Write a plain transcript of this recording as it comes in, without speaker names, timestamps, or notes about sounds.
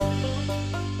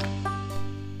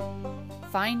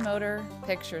fine motor,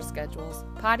 picture schedules,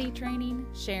 potty training,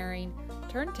 sharing,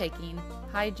 turn taking,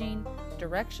 hygiene,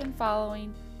 direction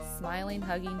following, smiling,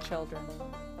 hugging children.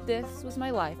 This was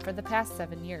my life for the past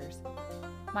 7 years.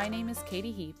 My name is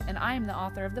Katie Heath, and I am the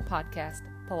author of the podcast,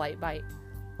 Polite Bite.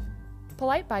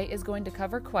 Polite Bite is going to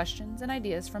cover questions and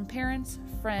ideas from parents,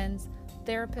 friends,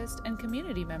 therapists, and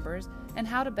community members and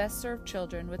how to best serve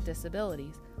children with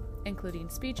disabilities, including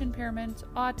speech impairments,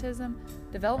 autism,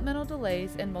 developmental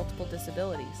delays, and multiple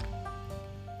disabilities.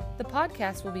 The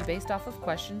podcast will be based off of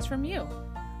questions from you.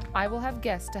 I will have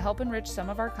guests to help enrich some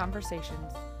of our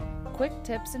conversations. Quick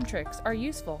tips and tricks are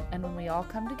useful, and when we all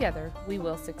come together, we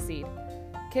will succeed.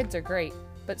 Kids are great,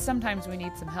 but sometimes we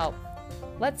need some help.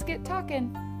 Let's get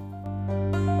talking!